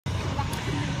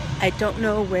I don't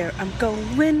know where I'm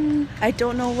going. I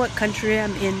don't know what country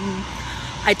I'm in.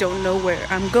 I don't know where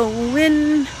I'm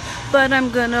going, but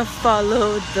I'm gonna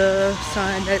follow the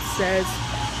sign that says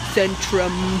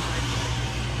Centrum.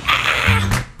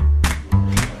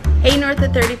 Hey North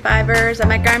of 35ers,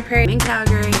 I'm at Grand Prairie. I'm in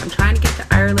Calgary. I'm trying to get to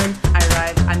Ireland.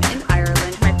 I'm in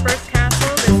Ireland. My first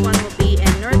castle, this one will be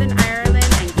in Northern Ireland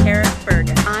and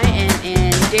Carrickfergus. I am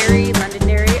in Derry,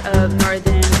 Londonderry of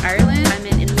Northern Ireland. I'm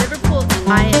in Liverpool, England.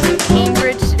 I am in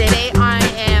Cambridge today. I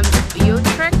am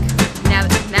Utrecht,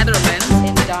 Netherlands,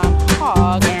 in Den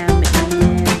Haag. I am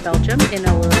in Belgium, in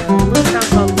a little town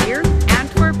called Leer.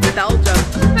 Antwerp, Belgium.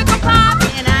 Pickle Pop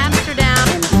in Amsterdam.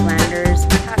 In Flanders,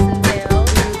 Passendale,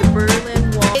 through the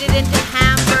Berlin Wall. Made it into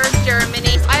Hamburg,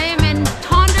 Germany. I am in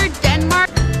Tonder, Denmark.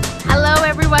 Hello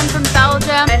everyone from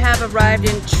Belgium. I have arrived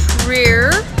in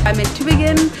Trier. I'm in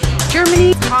Tübingen,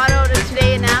 Germany. Hot out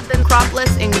today in Athens.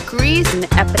 Acropolis in Greece. In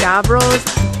Epidavros,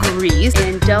 Greece.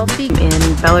 In Delphi.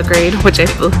 In Belgrade, which I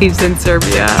believe is in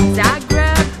Serbia.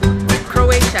 Zagreb,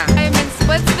 Croatia. I am in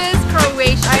Splitsvizd,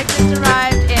 Croatia. I just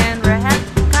arrived in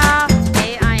Rijeka.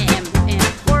 Today I am in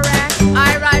Forak.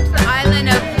 I arrived to the island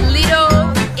of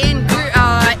Lido in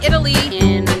Italy.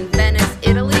 In Venice,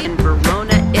 Italy. In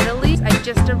Verona, Italy. I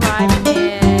just arrived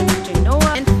in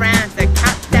Genoa, in France, the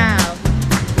capital.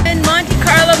 In Monte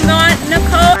Carlo,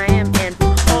 Monaco. I am in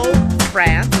Pau,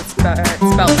 France. It's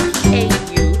spelled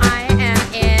P-A-U. I am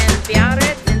in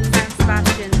Biarritz, in San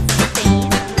Sebastian,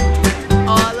 Spain.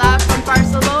 Hola from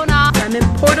Barcelona. I'm in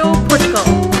Porto, Portugal.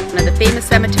 One of the famous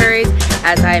cemeteries,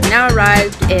 as I have now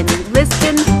arrived in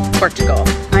Lisbon, Portugal.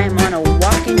 I am on a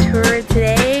walking tour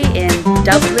today in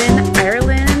Dublin,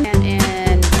 Ireland, and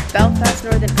in Belfast,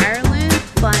 Northern Ireland,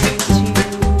 flying to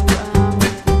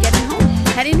getting home,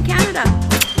 heading to Canada.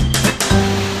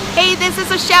 Hey, this is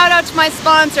a shout out to my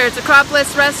sponsors,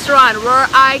 Acropolis Restaurant, Roar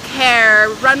Eye Care,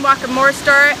 Run Walk and More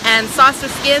Store, and Saucer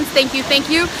Skins. Thank you, thank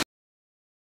you.